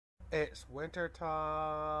It's winter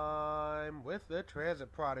time with the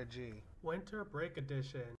Transit Prodigy. Winter Break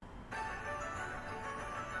Edition.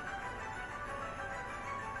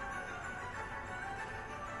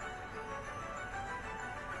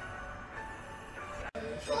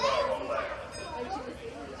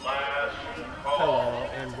 Hello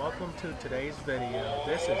and welcome to today's video.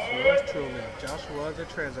 This is yours truly, Joshua the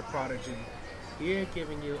Transit Prodigy, here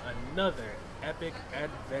giving you another epic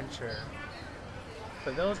adventure. For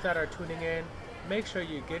those that are tuning in, make sure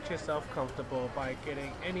you get yourself comfortable by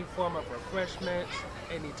getting any form of refreshments,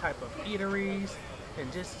 any type of eateries,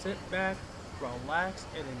 and just sit back, relax,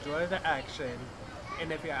 and enjoy the action.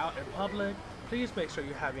 And if you're out in public, please make sure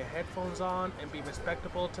you have your headphones on and be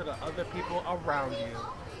respectable to the other people around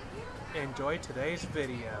you. Enjoy today's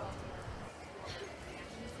video.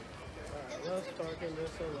 Alright, let's darken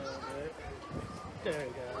this a little bit. There you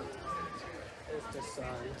go. It's the sun.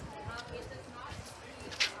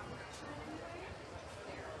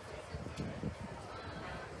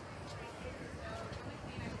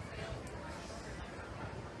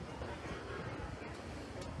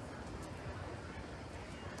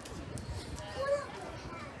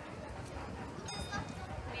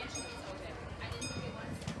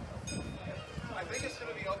 I think it's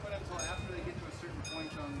going to be open until after they get to a certain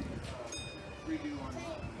point on the redo on.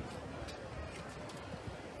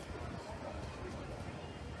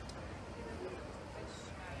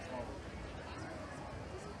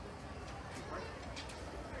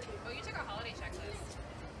 Oh, you took a holiday checklist.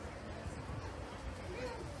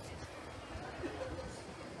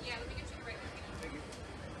 Yeah, let me get you the right one. Thank you.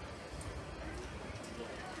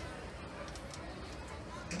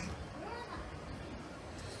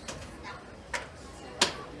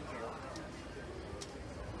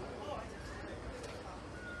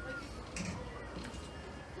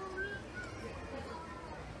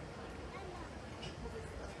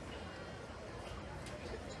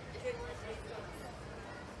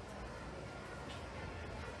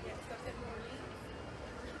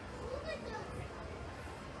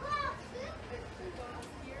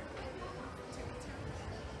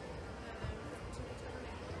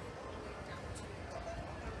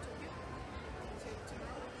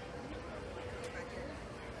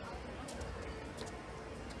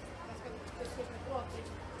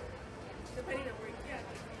 Depending on where you get.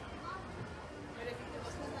 But if you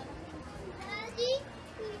Daddy,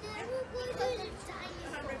 we never go to the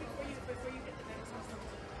dinosaur. right before you get the dinosaurs.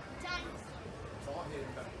 Dinosaur. It's all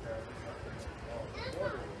hidden back there.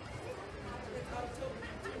 It's October.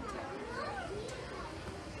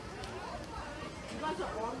 You guys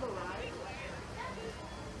are on the ride?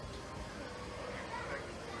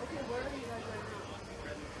 Okay, where are you guys right now?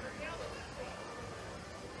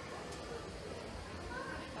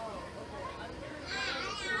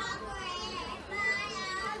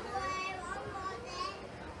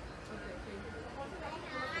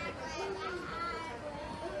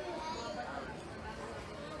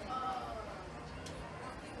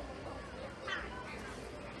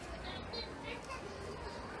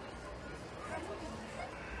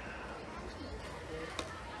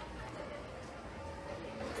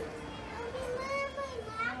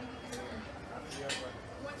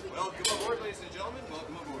 Welcome aboard, ladies and gentlemen.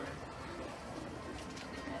 Welcome aboard.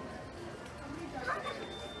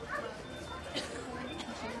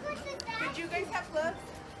 Did you guys have gloves?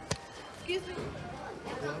 Excuse me.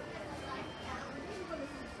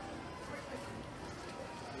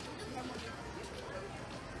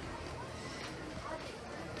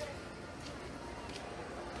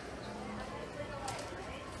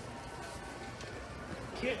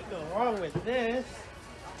 Can't go wrong with this.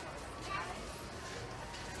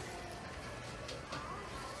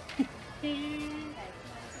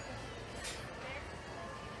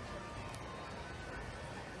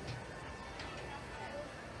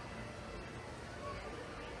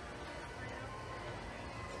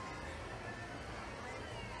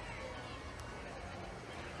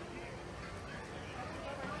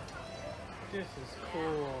 This is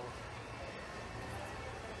cool.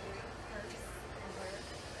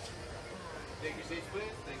 Take your seats, please.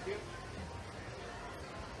 Thank you.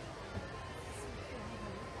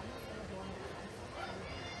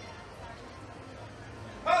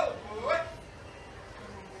 Oh, what?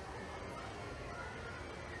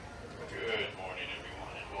 Good morning,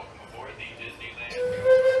 everyone, and welcome aboard the Disneyland.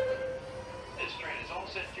 This train is all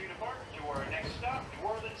set to depart to our next stop, New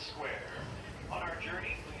Orleans Square. On our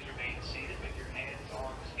journey, please remain seated with your hands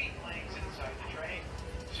on the speed planks inside the train.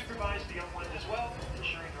 Supervise the young ones as well,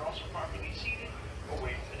 ensuring they're also properly seated or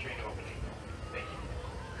waiting for the train to open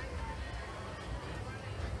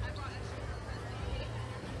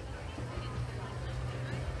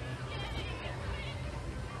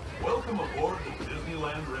Welcome aboard the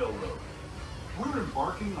Disneyland Railroad. We're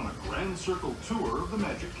embarking on a grand circle tour of the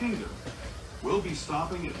Magic Kingdom. We'll be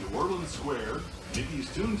stopping at New Orleans Square, Mickey's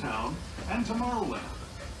Toontown, and Tomorrowland.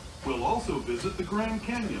 We'll also visit the Grand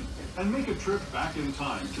Canyon and make a trip back in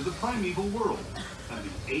time to the primeval world and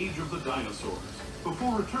the age of the dinosaurs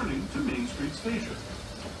before returning to Main Street Station.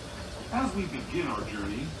 As we begin our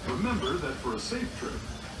journey, remember that for a safe trip,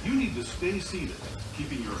 you need to stay seated,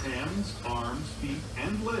 keeping your hands, arms, feet,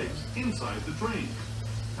 and legs inside the train.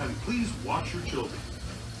 And please watch your children.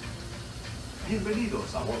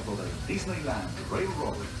 Bienvenidos a bordo del Disneyland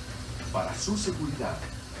Railroad. Para su seguridad,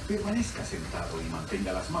 permanezca sentado y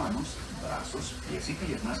mantenga las manos, brazos, pies y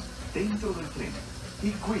piernas dentro del tren y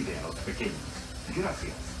cuide a los pequeños.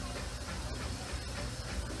 Gracias.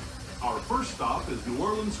 Our first stop is New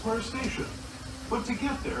Orleans Square Station. But to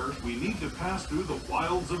get there, we need to pass through the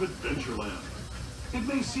wilds of Adventureland. It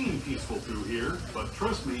may seem peaceful through here, but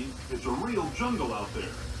trust me, it's a real jungle out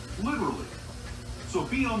there. Literally. So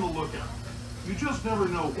be on the lookout. You just never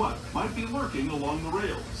know what might be lurking along the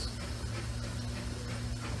rails.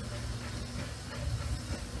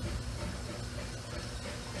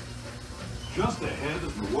 Just ahead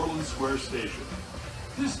is New Orleans Square Station.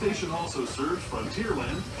 This station also serves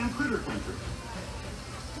Frontierland and Critter Country.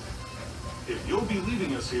 If you'll be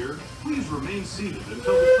leaving us here, please remain seated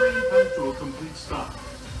until the train comes to a complete stop.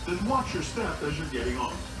 Then watch your step as you're getting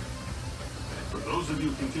on. For those of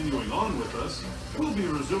you continuing on with us, we'll be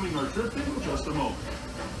resuming our trip in just a moment.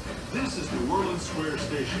 This is New Orleans Square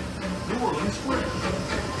Station. New Orleans Square.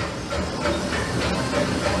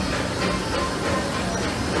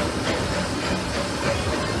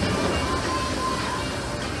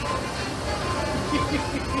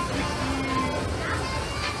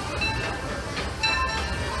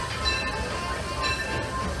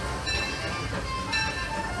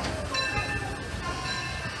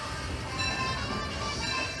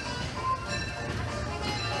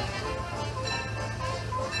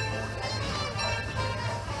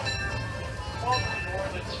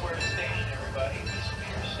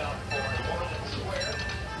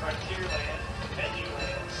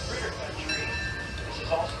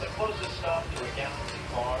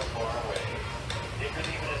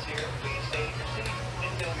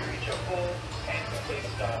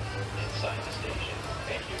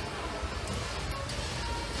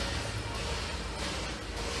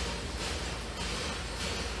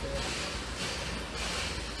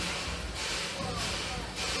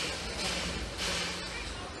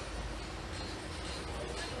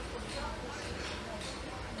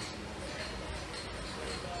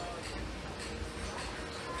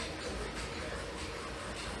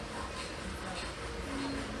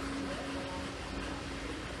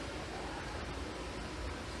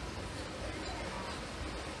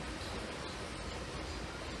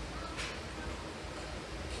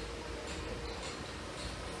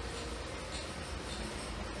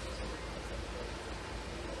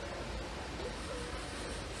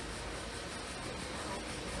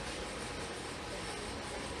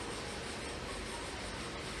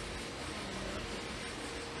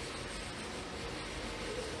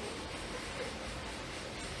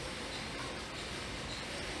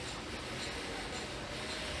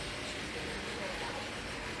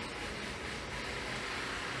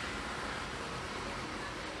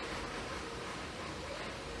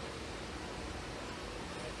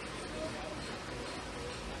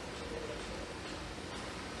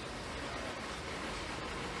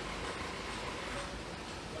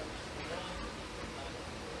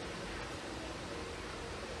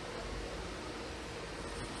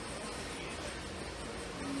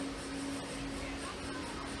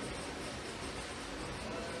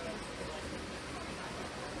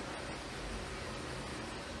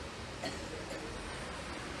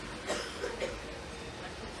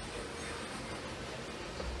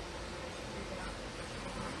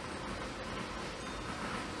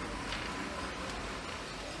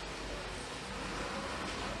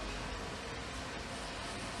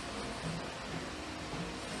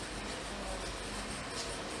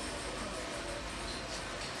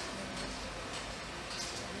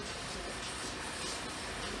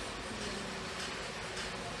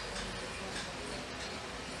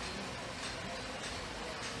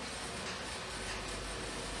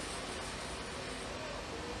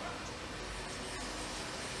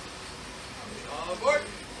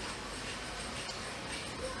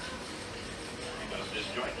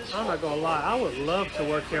 I'm not gonna lie, I would love to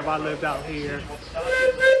work here if I lived out here.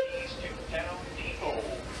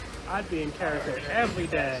 I'd be in character every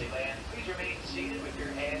day. Please remain seated with your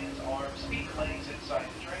hands, arms, feet, legs inside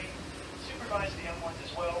the train. Supervise the young ones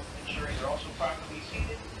as well, ensuring they're also properly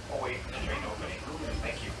seated away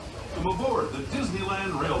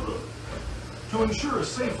To ensure a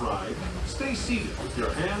safe ride, stay seated with your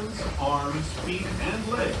hands, arms, feet, and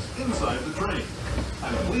legs inside the train.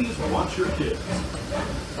 And please watch your kids.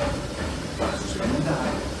 Para su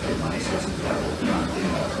seguridad, permanezca sentado y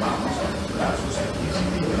mantenga las manos, brazos, pies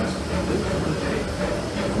y piernas dentro del tren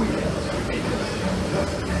y cuide a los pequeños.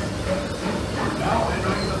 We're now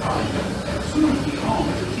entering the park. Soon to be home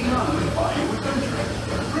to Tiana's Bayou Adventure.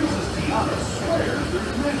 Princess Tiana swears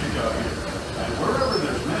there's magic out here. And wherever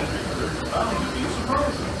there's magic, there's bound to be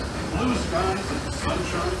surprises. Blue skies and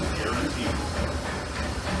sunshine guaranteed.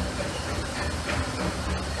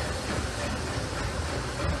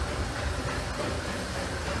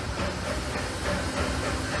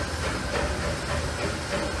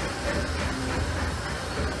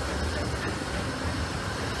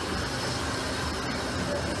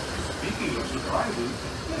 Speaking of surprises,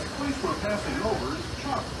 this place we're passing over is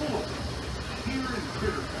chock full of them. Here in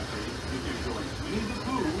Critter Country, you can join Winnie the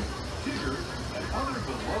Pooh, Tigger, and other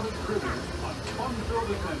beloved critters on fun-filled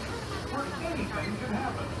adventures where anything can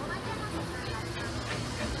happen.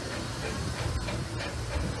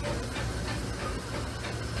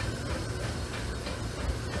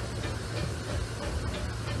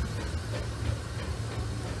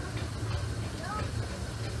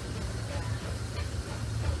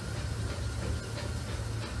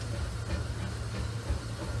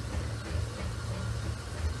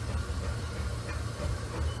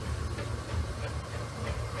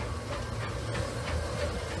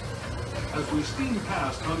 As we steam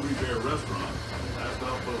past Hungry Bear Restaurant, past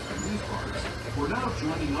outposts in these parks, we're now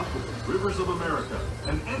joining up with the rivers of America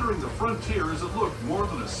and entering the frontier as it looked more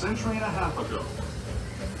than a century and a half ago.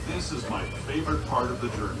 This is my favorite part of the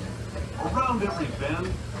journey. Around every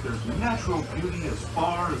bend, there's natural beauty as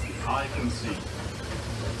far as the eye can see.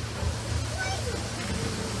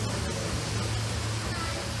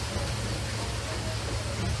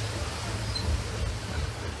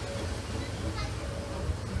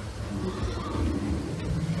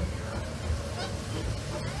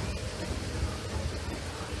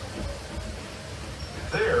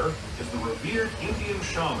 There is the revered Indian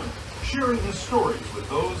shaman, sharing his stories with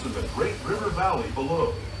those in the great river valley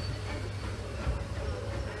below.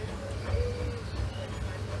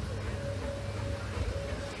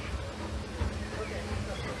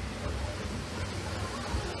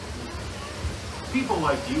 People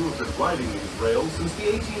like you have been riding these rails since the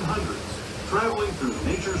 1800s, traveling through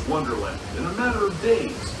nature's wonderland in a matter of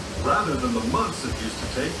days, rather than the months it used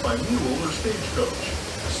to take by mule or stagecoach.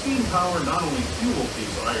 Steam power not only fueled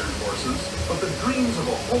these iron horses, but the dreams of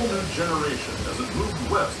a whole new generation as it moved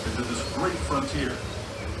west into this great frontier.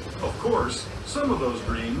 Of course, some of those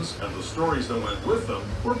dreams, and the stories that went with them,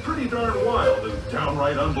 were pretty darn wild and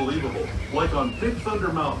downright unbelievable. Like on Big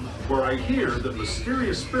Thunder Mountain, where I hear that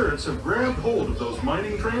mysterious spirits have grabbed hold of those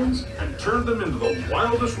mining trains and turned them into the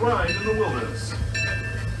wildest ride in the wilderness.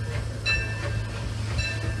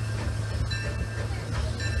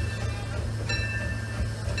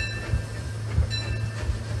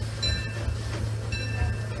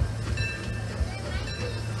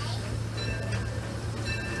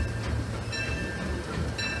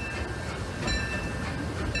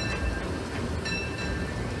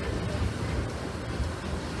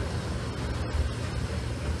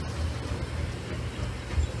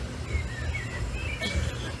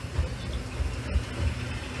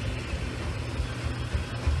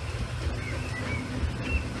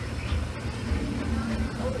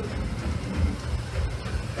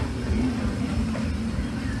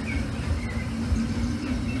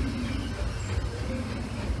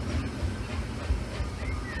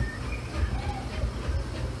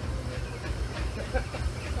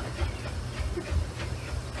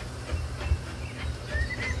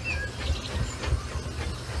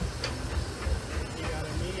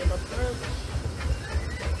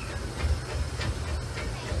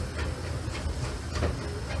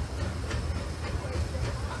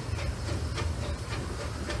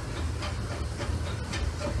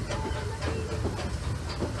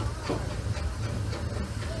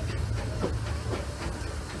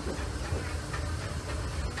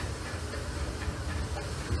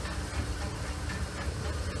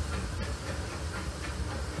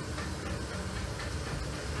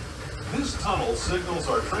 This tunnel signals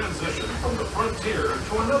our transition from the frontier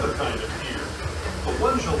to another kind of pier, the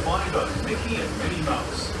ones you'll find on Mickey and Minnie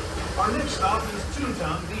Mouse. Our next stop is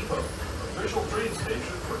Toontown Depot, official train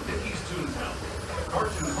station for Mickey's Toontown, a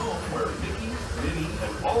cartoon home where Mickey, Minnie,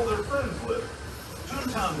 and all their friends live.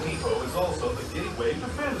 Toontown Depot is also the gateway to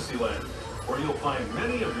Fantasyland, where you'll find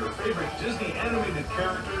many of your favorite Disney animated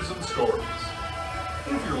characters and stories.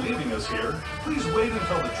 If you're leaving us here, please wait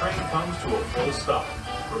until the train comes to a full stop.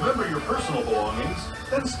 Remember your personal belongings,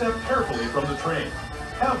 then step carefully from the train.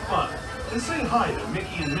 Have fun, and say hi to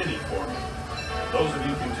Mickey and Minnie for me. Those of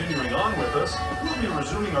you continuing on with us, we'll be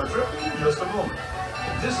resuming our trip in just a moment.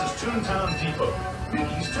 This is Toontown Depot,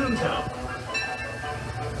 Mickey's Toontown.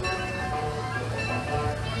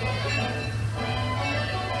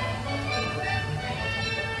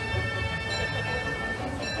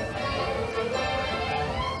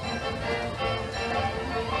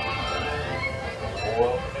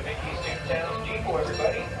 Welcome to Mickey's Toontown Depot,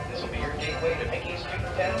 everybody. This will be your gateway to Mickey's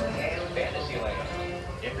Toontown and Fantasyland.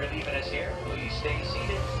 If you're leaving us here, please stay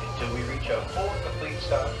seated until we reach a full complete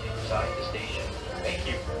stop inside the station. Thank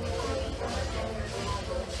you.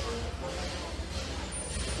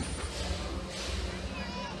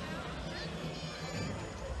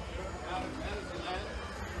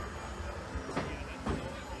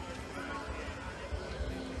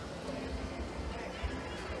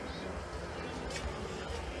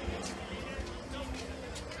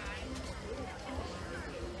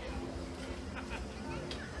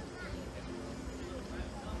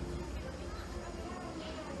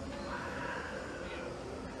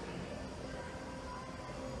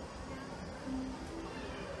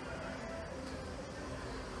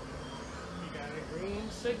 Green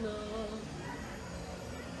signal.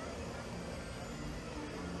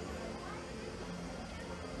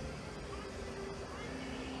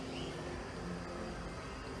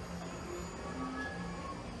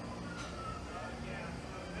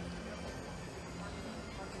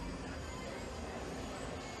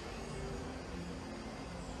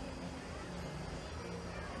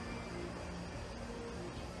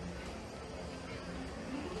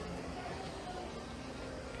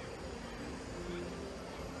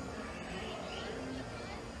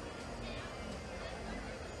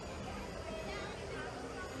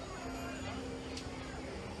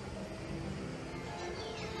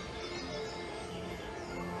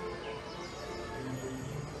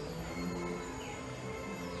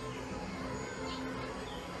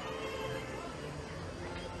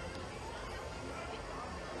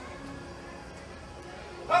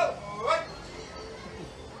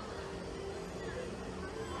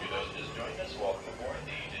 Welcome aboard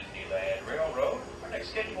the Disneyland Railroad. Our next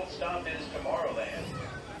scheduled stop is Tomorrowland.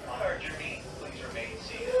 On our journey, please remain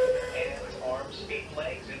seated with your hands, arms, feet,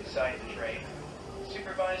 legs inside the train.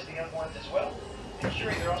 Supervise the young ones as well,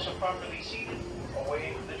 ensuring they're also properly seated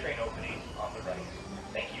away from the train opening on the right.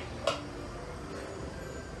 Thank you.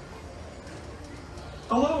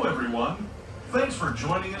 Hello, everyone. Thanks for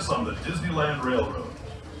joining us on the Disneyland Railroad.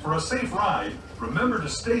 For a safe ride, remember to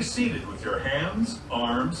stay seated with your hands,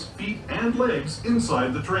 arms, feet, and legs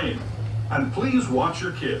inside the train. And please watch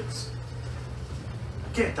your kids.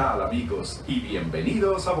 ¿Qué tal, amigos? Y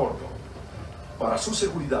bienvenidos a bordo. Para su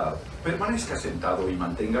seguridad, permanezca sentado y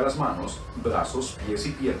mantenga las manos, brazos, pies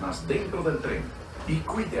y piernas dentro del tren. Y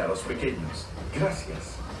cuide a los pequeños.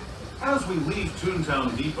 Gracias. As we leave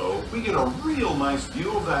Toontown Depot, we get a real nice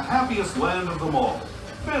view of the happiest land of them all,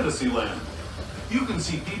 Fantasyland. You can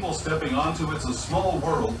see people stepping onto It's a Small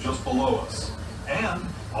World just below us. And,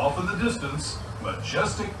 off in the distance,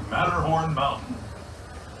 majestic Matterhorn Mountain.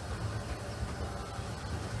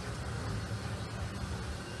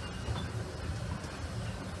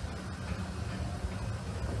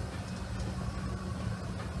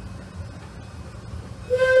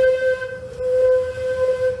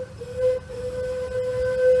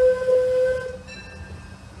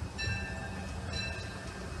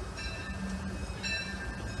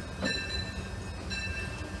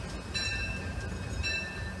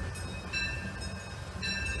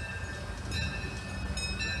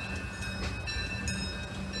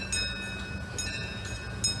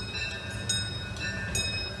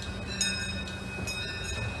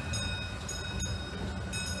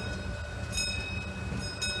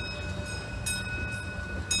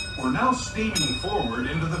 We're now steaming forward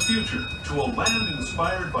into the future to a land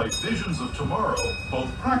inspired by visions of tomorrow,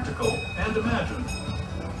 both practical and imagined.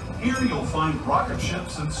 Here you'll find rocket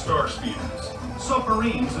ships and star speeders,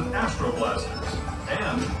 submarines and astroblasters,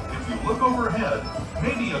 and, if you look overhead,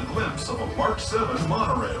 maybe a glimpse of a Mark 7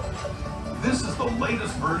 monorail. This is the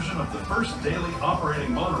latest version of the first daily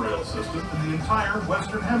operating monorail system in the entire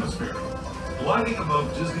Western Hemisphere, gliding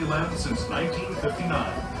above Disneyland since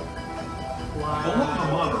 1959. Wow. Below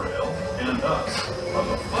the monorail, and us, are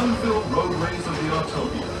the fun-filled roadways of the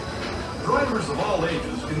Autopia. Drivers of all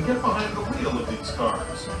ages can get behind the wheel of these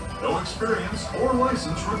cars. No experience or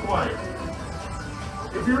license required.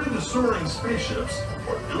 If you're into soaring spaceships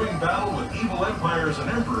or doing battle with evil empires and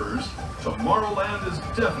emperors, Tomorrowland is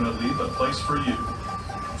definitely the place for you.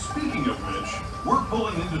 Speaking of which, we're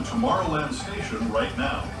pulling into Tomorrowland Station right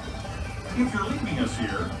now. If you're leaving us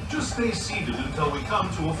here, just stay seated until we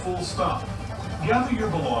come to a full stop. Gather your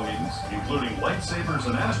belongings, including lightsabers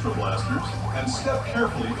and astro blasters, and step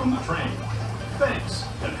carefully from the train. Thanks,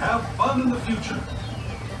 and have fun in the future.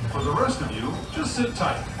 For the rest of you, just sit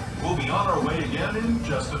tight. We'll be on our way again in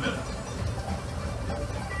just a minute.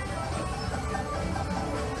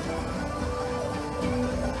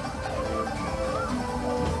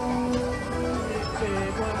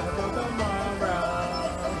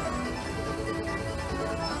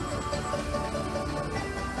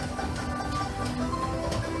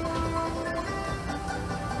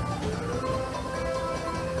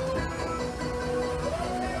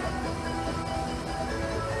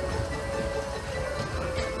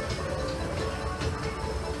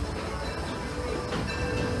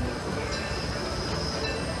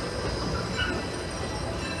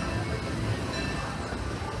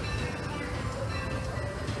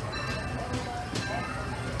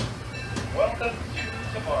 Welcome to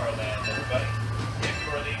Tomorrowland, everybody. If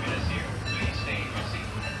you are leaving us here, please stay in your seat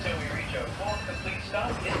until we reach a full complete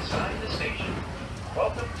stop inside the station.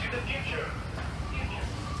 Welcome to the future.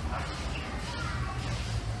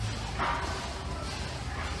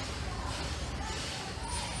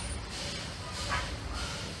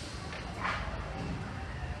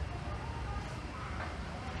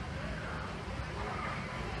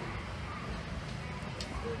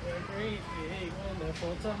 Great, big,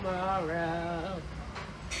 wonderful tomorrow.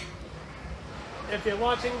 If you're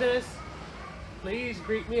watching this, please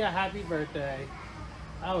greet me a happy birthday.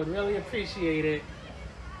 I would really appreciate it.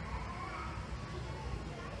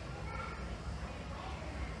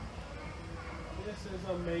 This is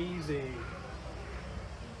amazing.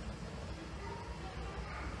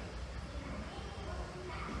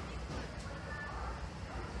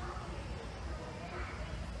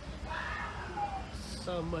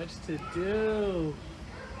 So much to do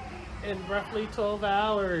in roughly 12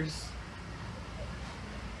 hours.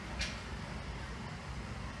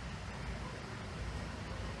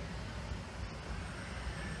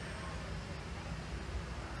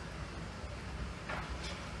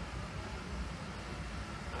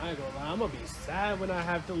 I ain't gonna lie, I'm gonna be sad when I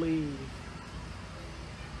have to leave.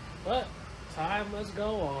 But time must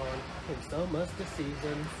go on, and so must the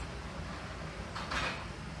seasons.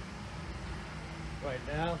 Right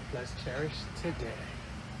now, let's cherish today.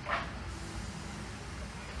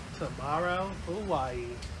 Tomorrow, Hawaii.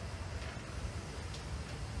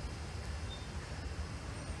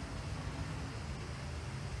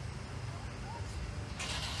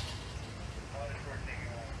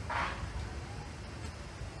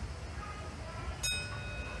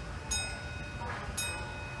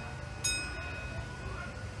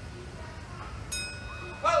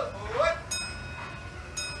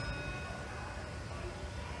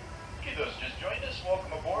 Those just joined us,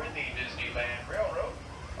 welcome aboard the Disneyland Railroad.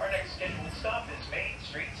 Our next scheduled stop is Main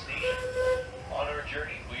Street Station. On our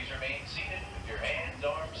journey, please remain seated with your hands,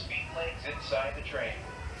 arms, feet, legs inside the train.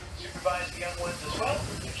 Supervise the young ones as well,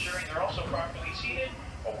 ensuring they're also properly seated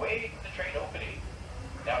away from the train opening.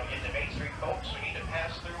 Now to get to Main Street, folks, we need to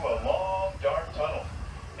pass through a long, dark tunnel.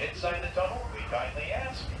 Inside the tunnel, we kindly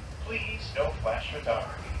ask, please no flash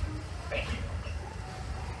photography. Thank you.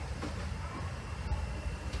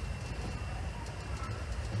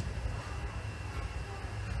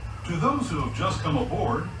 To those who have just come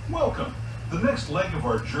aboard, welcome. The next leg of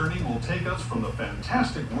our journey will take us from the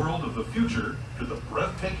fantastic world of the future to the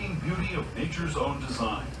breathtaking beauty of nature's own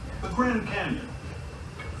design, the Grand Canyon.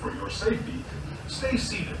 For your safety, stay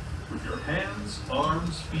seated with your hands,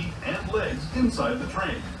 arms, feet, and legs inside the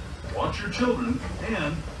train. Watch your children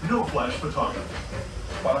and no flash photography.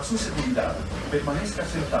 Para su seguridad, permanezca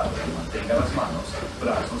sentado y mantenga las manos,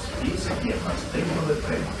 brazos, pies y piernas dentro del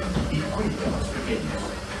tren y cuide a los pequeños.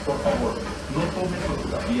 Por favor, no tome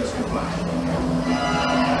fotografías con flash.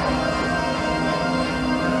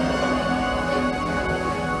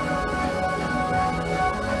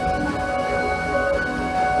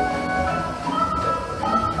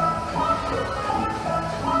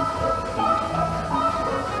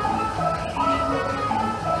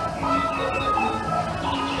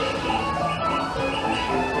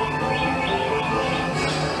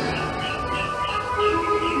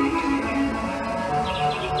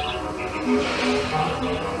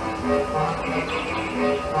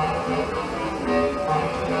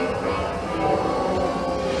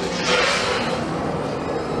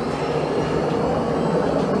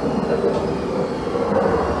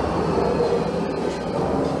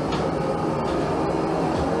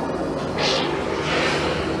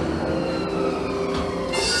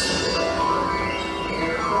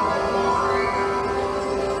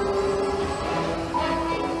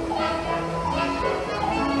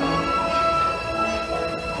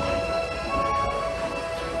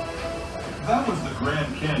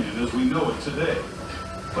 as we know it today.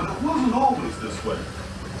 But it wasn't always this way.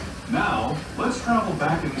 Now, let's travel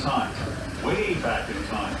back in time, way back in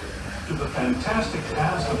time, to the fantastic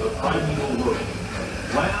past of the primeval world,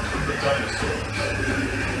 land of the dinosaurs.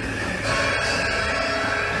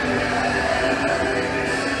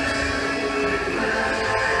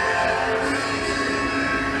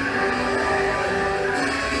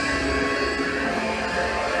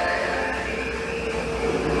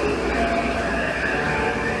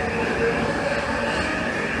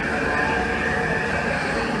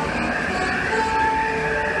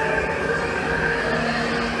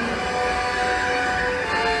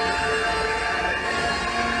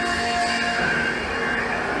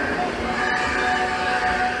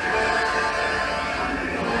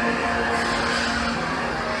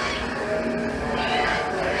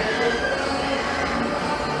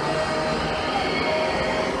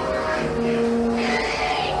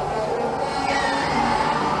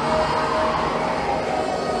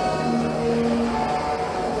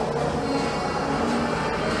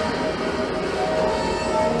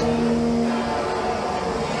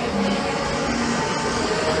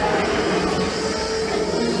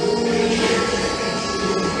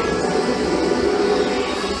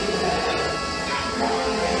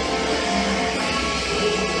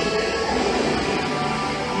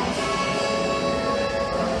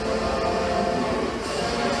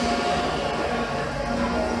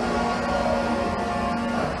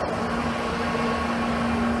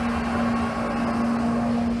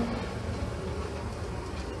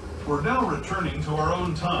 We're now returning to our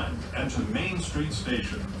own time and to Main Street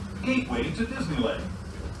Station, gateway to Disneyland.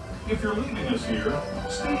 If you're leaving us here,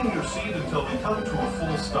 stay in your seat until we come to a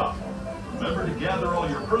full stop. Remember to gather all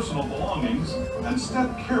your personal belongings and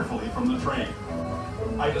step carefully from the train.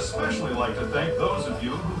 I'd especially like to thank those of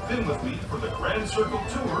you who've been with me for the Grand Circle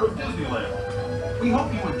Tour of Disneyland. We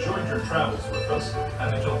hope you enjoyed your travels with us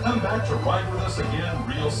and that you'll come back to ride with us again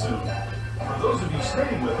real soon. For those of you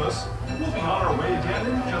staying with us, we'll be on our way again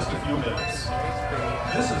in just a few minutes.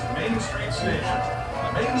 This is Main Street Station,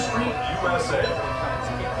 Main Street, USA.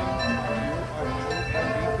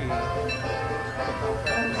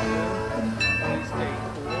 Please stay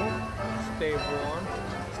cool, stay warm,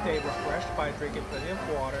 stay refreshed by drinking plenty of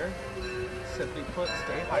water. Simply put,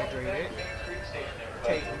 stay hydrated.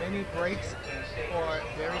 Take many breaks or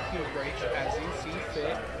very few breaks as you see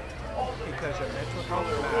fit, because your mental health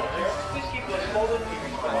matters.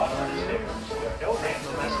 I love you. No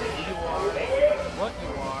matter who you are, what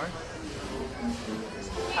you are.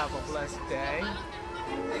 Have a blessed day.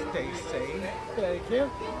 Stay safe. Thank you.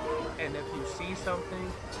 And if you see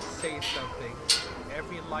something, say something.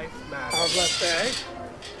 Every life matters. Have a blessed day.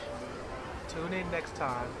 Tune in next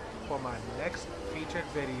time for my next featured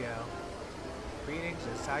video. Greetings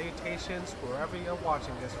and salutations wherever you're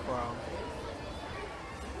watching this from.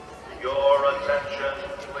 Your attention,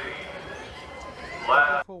 please. Thank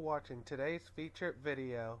you for watching today's featured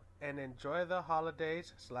video and enjoy the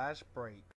holidays/break.